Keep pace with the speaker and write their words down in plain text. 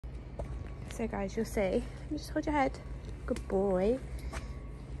So guys, you'll see. Just hold your head. Good boy.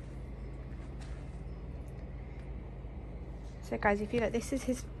 So guys, if you look, this is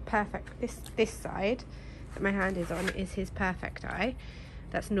his perfect, this side that my hand is on is his perfect eye.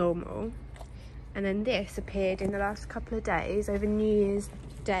 That's normal. And then this appeared in the last couple of days over New Year's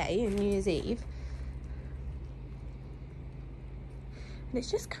Day and New Year's Eve. And it's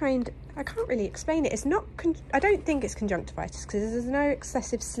just I can't really explain it. It's not, I don't think it's conjunctivitis because there's no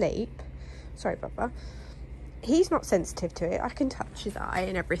excessive sleep. Sorry, Bubba. He's not sensitive to it. I can touch his eye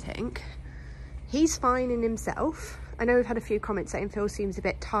and everything. He's fine in himself. I know we've had a few comments saying Phil seems a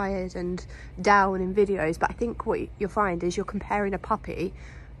bit tired and down in videos, but I think what you'll find is you're comparing a puppy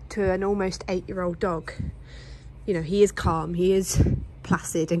to an almost 8-year-old dog. You know, he is calm, he is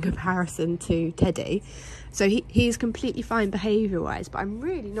placid in comparison to Teddy. So he's completely fine behaviour-wise, but I'm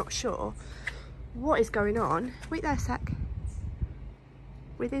really not sure what is going on. Wait there a sec.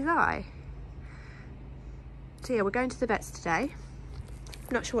 With his eye. So yeah, we're going to the vets today.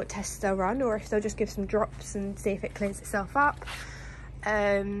 Not sure what tests they'll run or if they'll just give some drops and see if it clears itself up.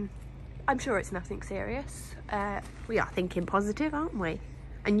 I'm sure it's nothing serious. We are thinking positive, aren't we?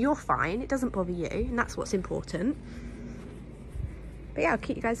 And you're fine, it doesn't bother you, and that's what's important. But yeah, I'll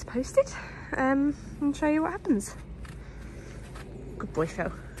keep you guys posted and show you what happens. Good boy,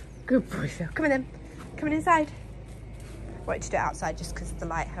 Phil. Good boy, Phil. Come on then. Come on inside. I wanted to do it outside just because the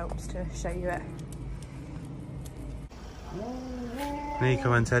light helps to show you it.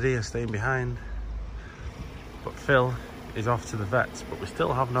 Niko and Teddy are staying behind, but Phil is off to the vets, but we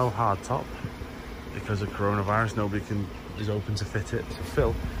still have no hard top because of coronavirus. Nobody is open to fit it, so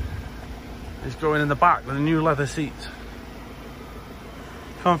Phil is going in the back with a new leather seat.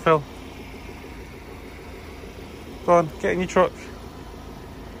 Come on, Phil. Go on, get in your truck.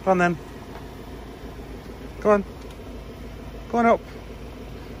 Go on then. Go on. Go on up.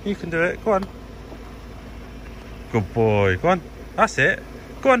 You can do it, go on. Good boy, go on. That's it.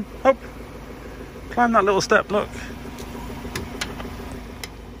 Go on, up. Climb that little step, look.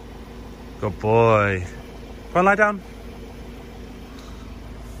 Good boy. Go on, lie down.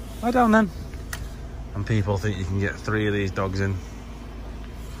 Lie down then. And people think you can get 3 of these dogs into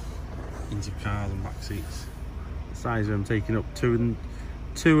cars and back seats. The size of them taking up two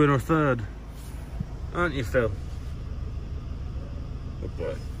and a third. Aren't you, Phil? Good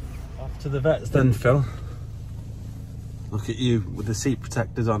boy. Off to the vets then, Phil. Look at you with the seat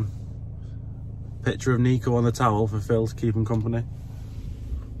protectors on. Picture of Niko on the towel for Phil to keep him company.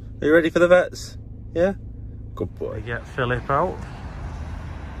 Are you ready for the vets? Yeah? Good boy. We get Philip out.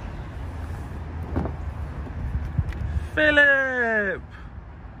 Philip!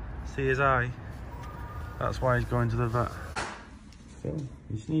 See his eye? That's why he's going to the vet. Phil,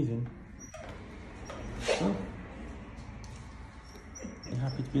 you sneezing? Phil? You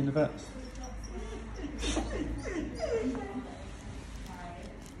happy to be in the vets?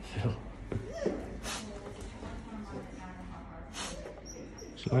 Phil.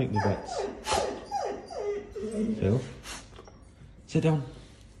 Do you like the vets? Phil? Sit down.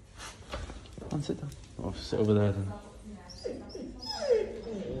 Come on, sit down. Oh, sit over there then.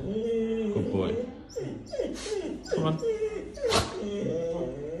 Good boy. Come on.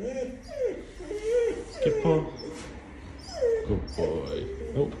 Good boy. Good boy.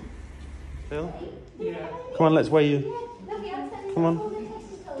 Oh. Phil? Yeah. Come on, let's weigh you. Come on.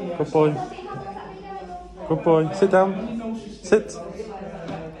 Good boy. Good boy. Sit down. Sit.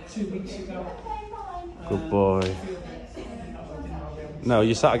 Good boy. No,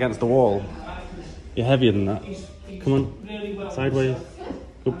 you sat against the wall. You're heavier than that. Come on. Sideways.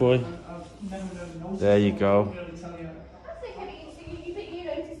 Good boy. There you go.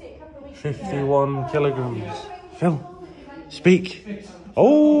 51 kilograms. Phil, speak.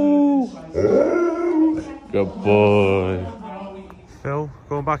 Oh! Good boy. Phil,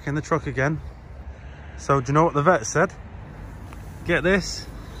 going back in the truck again. So, do you know what the vet said? Get this.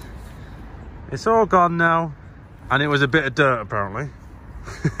 It's all gone now. And it was a bit of dirt, apparently.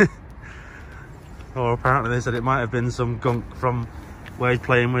 Or apparently they said it might have been some gunk from where he's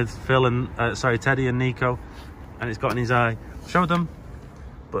playing with Phil and, Teddy and Niko. And it's got in his eye. Showed them.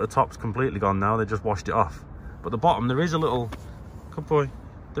 But the top's completely gone now. They just washed it off. But the bottom, there is a little... Good boy.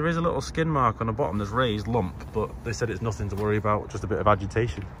 There is a little skin mark on the bottom. There's raised lump. But they said it's nothing to worry about. Just a bit of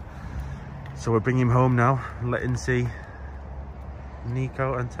agitation. So we're bringing him home now. And let him see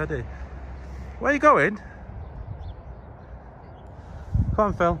Niko and Teddy. Where are you going? Come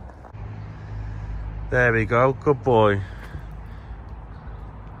on, Phil. There we go. Good boy.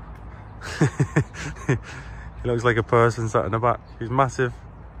 He looks like a person sat in the back. He's massive.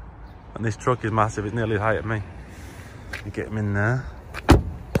 And this truck is massive. It's nearly the height of me. You get him in there.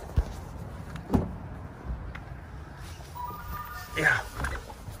 Yeah.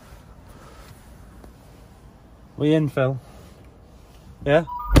 We in, Phil? Yeah?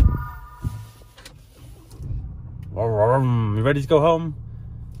 You ready to go home?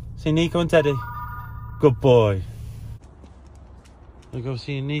 See Niko and Teddy? Good boy. We'll go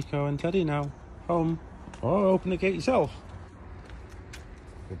see Niko and Teddy now. Home. Oh, open the gate yourself.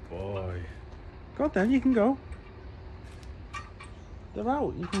 Good boy. Go on then, you can go. They're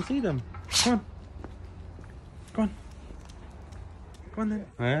out, you can see them. Come on. Go on. Go on then.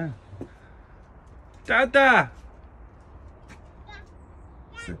 Yeah. Dada!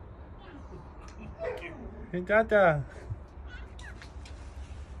 Hey, Dada.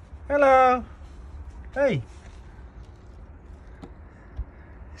 Hello. Hey.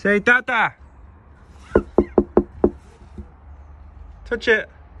 Say Dada. Touch it.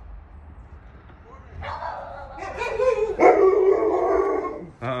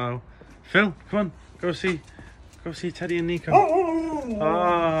 Uh-oh. Phil, come on. Go see Teddy and Niko.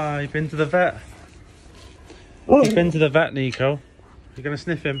 Ah, you've been to the vet. You've been to the vet, Niko. You're gonna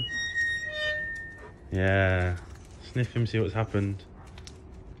sniff him. Yeah. Sniff him, see what's happened.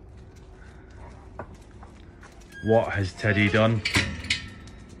 What has Teddy done?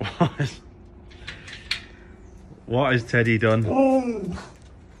 What has Teddy done? Oh,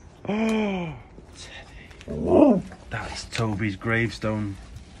 Teddy. That's Toby's gravestone.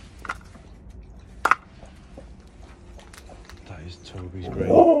 That is Toby's grave.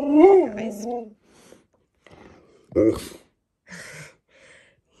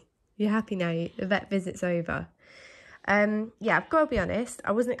 You're happy now? The vet visit's over. Yeah, I've got to be honest,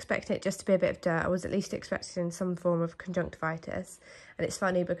 I wasn't expecting it just to be a bit of dirt. I was at least expecting some form of conjunctivitis. And it's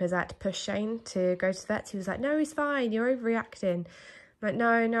funny because I had to push Shane to go to the vets. He was like, no, he's fine, you're overreacting. I'm like, no,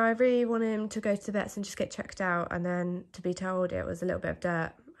 I really want him to go to the vets and just get checked out. And then to be told it was a little bit of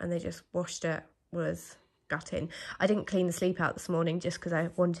dirt and they just washed it was gutting. I didn't clean the sleep out this morning just because I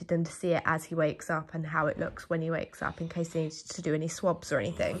wanted them to see it as he wakes up and how it looks when he wakes up in case they needed to do any swabs or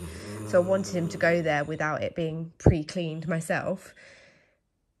anything. So I wanted him to go there without it being pre-cleaned myself.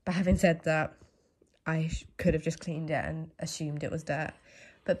 But having said that, I could have just cleaned it and assumed it was dirt.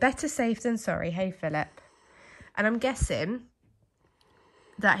 But better safe than sorry, hey Philip. And I'm guessing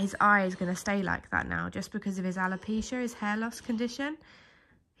that his eye is going to stay like that now just because of his alopecia, his hair loss condition.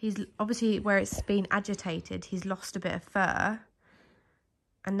 He's obviously, where it's been agitated, he's lost a bit of fur.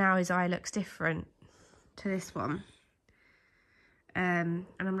 And now his eye looks different to this one. And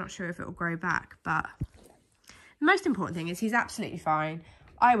I'm not sure if it will grow back, but the most important thing is he's absolutely fine.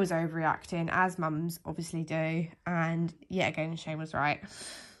 I was overreacting, as mums obviously do. And yet again, Shane was right.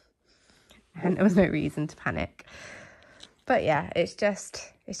 And there was no reason to panic. But yeah, it's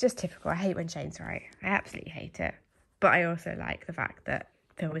just typical. I hate when Shane's right. I absolutely hate it. But I also like the fact that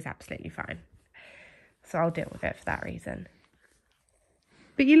Phil was absolutely fine. So I'll deal with it for that reason.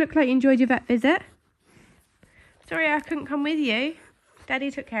 But you look like you enjoyed your vet visit. Sorry I couldn't come with you.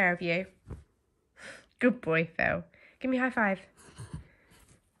 Daddy took care of you. Good boy, Phil. Give me a high five.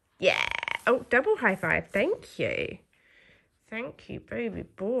 Yeah. Oh, double high five. Thank you. Thank you, baby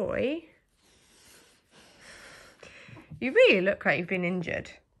boy. You really look like you've been injured.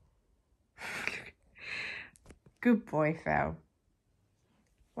 Good boy, Phil.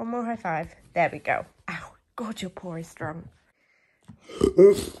 One more high five. There we go. Ow. God, your paw is strong.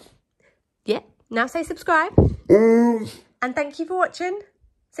 Yeah. Now say subscribe. And thank you for watching.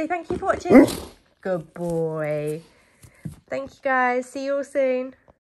 Say thank you for watching. Good boy. Thank you, guys. See you all soon.